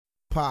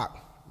Pac,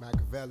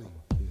 Machiavelli.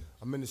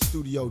 I'm in the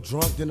studio,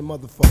 drunk than a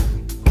motherfucker.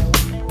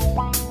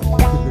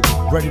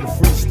 Ready to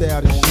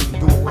freestyle this shit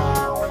and do it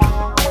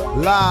live.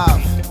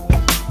 Live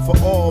for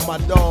all my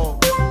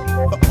dogs.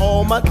 For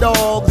all my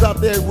dogs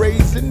out there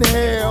raising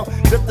hell.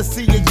 Just to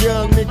see a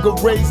young nigga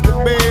raise the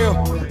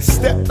bell.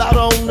 Stepped out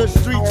on the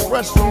streets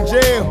fresh from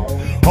jail.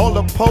 All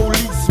the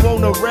police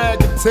want a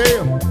rag and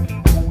tail.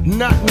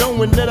 Not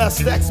knowing that I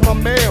stacks my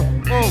mail.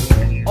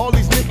 All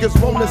these niggas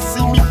wanna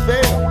see me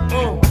fail.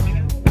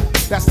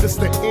 That's just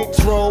the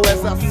intro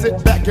as I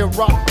sit back and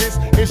rock this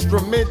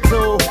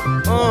instrumental.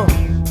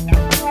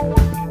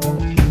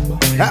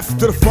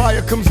 After the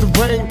fire comes the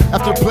rain,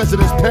 after the pleasure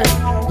there's pain.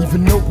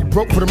 Even though we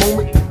broke for the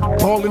moment,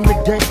 ball in the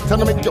game. Time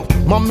to make yo,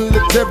 my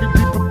military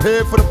be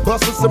prepared for the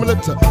bustle. Similar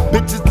to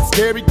bitches that's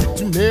scary, get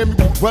you near me.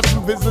 We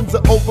rushing visions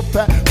of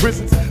overpacked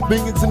prisons.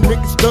 Millions of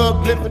niggas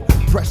thug living,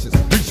 precious.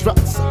 Reach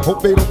rocks,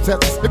 hope they don't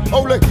test us. They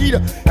polar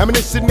heater,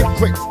 ammunition in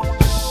crates.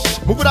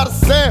 Move it out of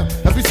sound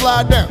as we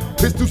slide down.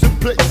 Pistols in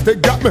place, they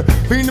got me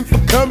fiending for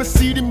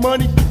currency. The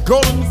money be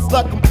golden, it's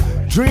like I'm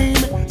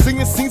dreaming.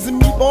 Singing scenes and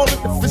me all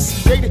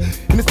officiated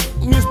in this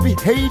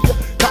misbehavior.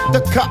 Cop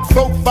the cop,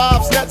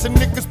 4-5, snatching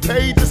niggas'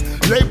 pages.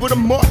 Label the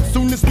mark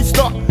soon as we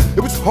start.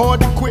 It was hard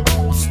to quit.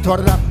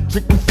 Started out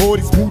drinking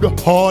 40s, moved the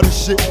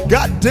hardest shit.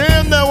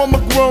 Goddamn, now I'm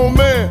a grown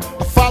man.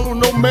 I follow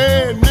no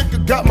man,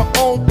 nigga got my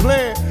own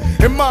plan.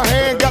 In my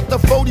hand, got the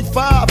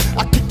 45.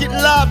 I kick it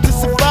live to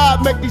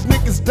survive, make these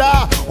niggas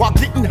die. While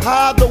getting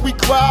high, though we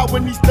cry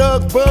when these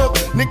thugs bug.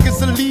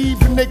 Niggas are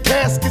leaving their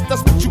caskets,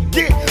 that's what you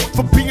get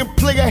for being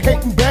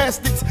player-hating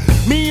bastards.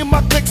 Me and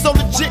my clique so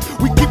legit,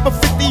 we keep a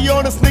 50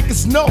 on us.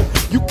 Niggas know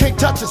you can't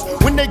touch us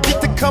when they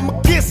get to come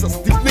against us.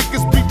 These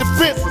niggas be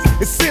defenses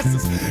and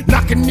senses,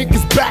 knocking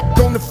niggas back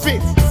on the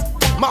fences.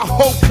 My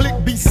whole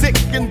clique be sick,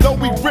 and though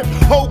we rip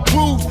whole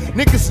crews,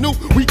 niggas knew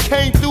we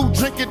came through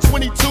drinking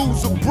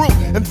 22s of brew.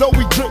 And though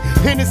we drink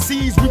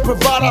Hennessy's, we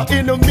provide our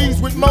enemies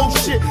with more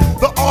shit.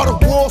 The art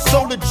of war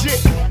so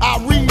legit. I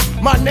read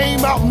my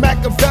name out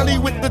Machiavelli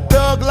with the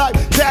thug life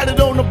tatted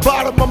on the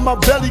bottom of my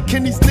belly.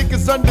 Can these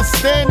niggas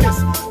understand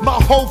this? My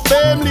whole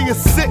family is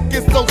sick,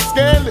 it's so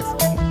scandalous.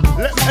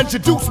 Let me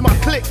introduce my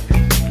clique.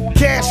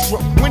 Castro,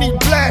 when he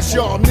blast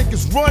y'all,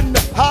 niggas run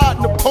to hide.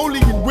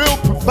 Napoleon will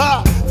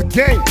provide the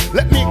game.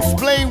 Let me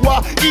explain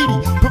why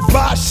Edie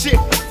provides shit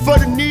for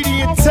the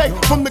needy and take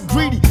from the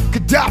greedy.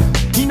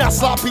 Gaddafi, he not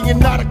sloppy and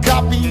not a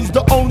copy, he's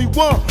the only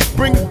one.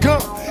 Bring a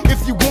gun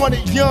if you want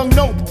it, young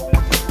noble.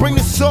 Bring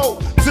the soul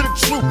to the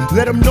truth.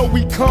 Let them know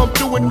we come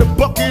through in the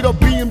bucket of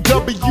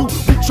BMW.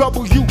 We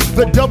trouble you,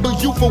 the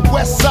W for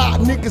West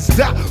Side. Niggas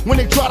die when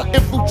they try to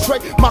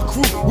infiltrate my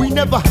crew. We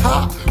never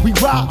hide, we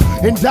ride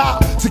and die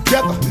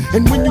together.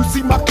 And when you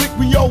see my clique,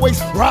 we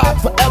always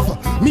ride forever.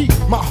 Me,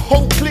 my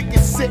whole clique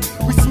is sick.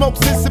 We smoke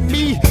sense of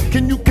me.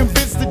 Can you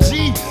convince the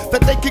G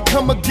that they can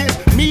come against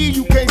me?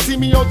 You can't see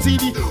me on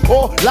TV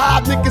or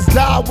live. Niggas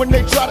die when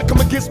they try to come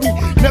against me.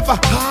 Never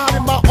hide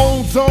in my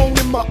own zone,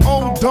 in my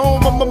own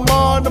dome. I'm a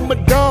man, I'm a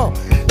dumb.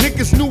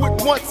 Niggas knew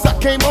it once I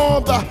came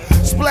on. I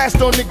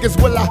splashed on niggas,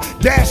 well I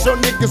dash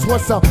on niggas.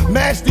 Once I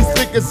mash these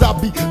niggas, I'll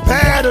be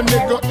bad a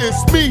nigga.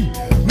 It's me,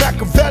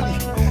 Machiavelli,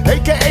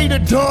 aka the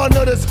Don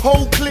of this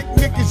whole clique.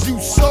 Niggas, you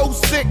so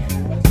sick.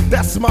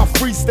 That's my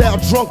freestyle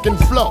drunken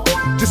flow.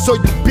 Just so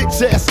you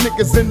bitch ass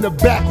niggas in the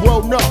back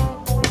row know.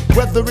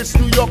 Whether it's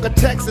New York or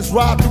Texas,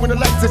 ride through in a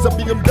Lexus, a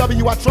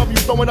BMW, I trouble you,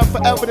 throwing up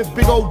forever this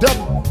big old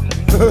W.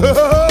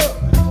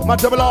 My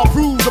double R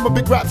proves I'm a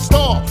big rap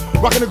star,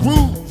 rockin' the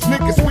grooves.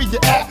 Niggas, where you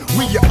at?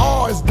 Where you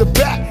are is the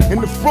back. In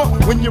the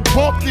front, when you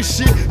bump this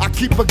shit, I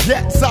keep a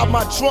gat inside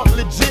my trunk,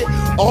 legit.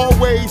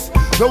 Always,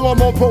 though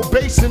I'm on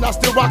probation, I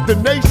still rock the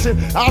nation.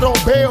 Out on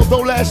bail,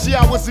 though last year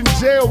I was in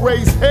jail,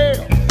 raised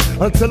hell.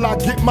 Until I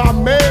get my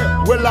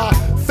mail, will I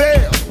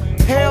fail?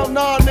 Hell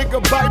nah,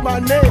 nigga, bite my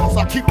nails.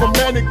 I keep a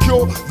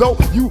manicure, though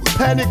you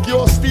panic,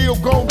 you're still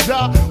gon'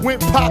 die.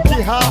 Went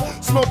pocket high,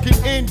 smoking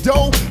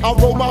Indo. I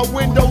roll my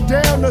window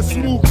down, a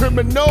smooth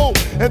criminal.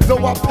 And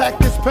though I pack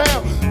this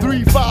pound,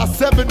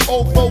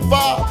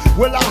 357-045.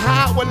 Will I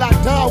hide, will I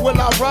die, will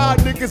I ride?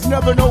 Niggas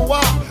never know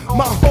why.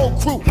 My whole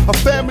crew, a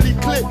family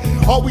clique.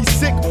 Are we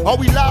sick, are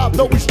we live?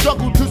 Though we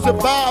struggle to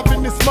survive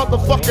in this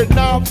motherfucker.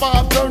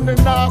 9-5 turn to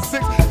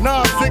 9-6,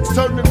 9-6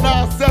 turn to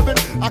 9-7.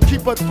 I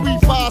keep a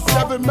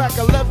 357 Mac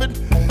 11.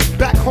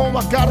 Back home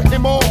I got an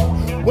MO.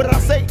 What did I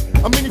say?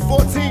 A mini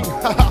 14.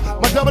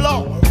 My double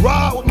R.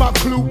 Ride with my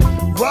crew.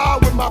 Ride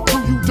with my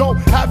crew. You don't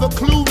have a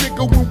clue,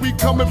 nigga, when we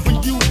coming for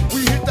you.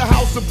 We hit the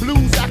house of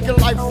blues, acting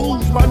like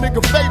fools. My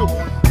nigga fatal.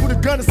 With a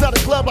gun inside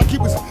the club like he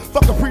was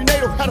fucking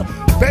prenatal. Had a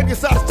baby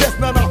inside his chest,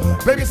 nah.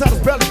 Baby inside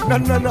his belly, nah.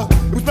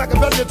 It was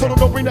Machiavelli that told him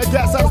don't bring that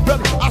gas out his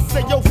belly. I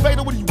say, yo,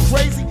 fatal, what are you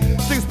crazy?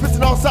 Niggas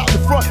pissing all sides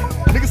in front.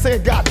 Niggas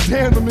saying, God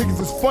damn, them niggas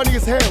is funny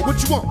as hell.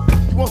 What you want?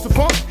 You want some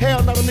fun?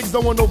 Hell no, them niggas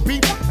don't want no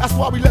beef. That's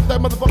why we left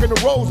that motherfucker in the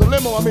Rolls, a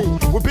limo, I mean.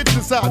 With bitches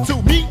inside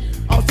too. Me,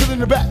 I was sitting in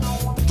the back,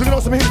 drinking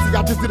on some Hennessy.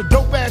 I just did a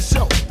dope ass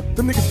show.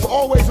 Them niggas will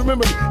always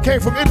remember me. Came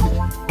from Italy.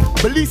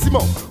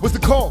 Bellissimo was the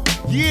call.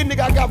 Yeah, nigga,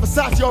 I got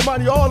Versace,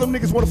 Armani, all them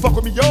niggas wanna fuck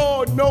with me.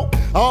 Y'all know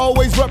I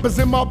always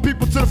represent my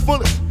people to the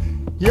fullest.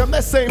 Yeah, I'm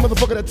that same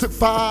motherfucker that took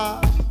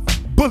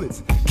 5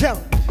 bullets, count,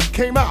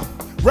 came out,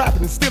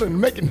 rapping and stealing and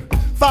making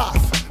 5.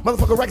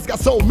 Motherfucker records got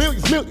sold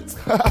millions.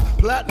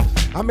 Platinum,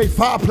 I made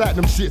 5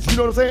 platinum shits, you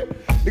know what I'm saying?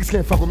 Niggas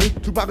can't fuck with me,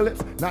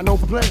 Tupacalypse, not known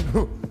for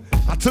playing.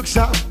 I took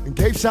shots and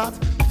gave shots,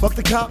 fuck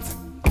the cops.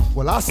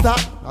 Well, I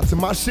stopped, I took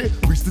my shit,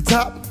 reached the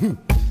top.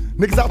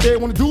 Niggas out there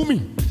wanna do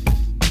me,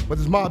 but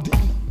it's Mob Deep,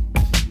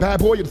 Bad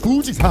Boy of the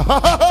Fugees.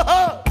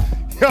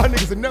 Y'all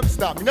niggas will never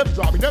stop me, never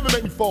drop me, never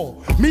make me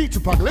fall. Me,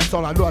 Tupacalypse,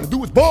 all I know how to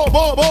do is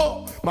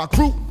ball. My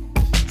crew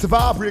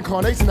survive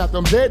reincarnation. After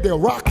I'm dead, they'll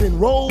rock and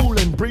roll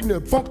and bring the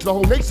funk to the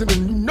whole nation.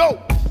 And you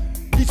know,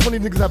 each one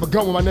of these niggas have a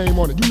gun with my name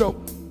on it. You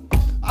know,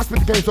 I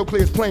spit the game so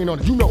clear it's plain on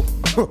it. You know,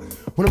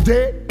 when I'm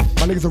dead,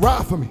 my niggas will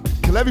ride for me,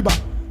 kill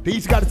everybody. They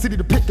each got a city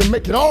to pick and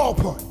make it all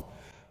part.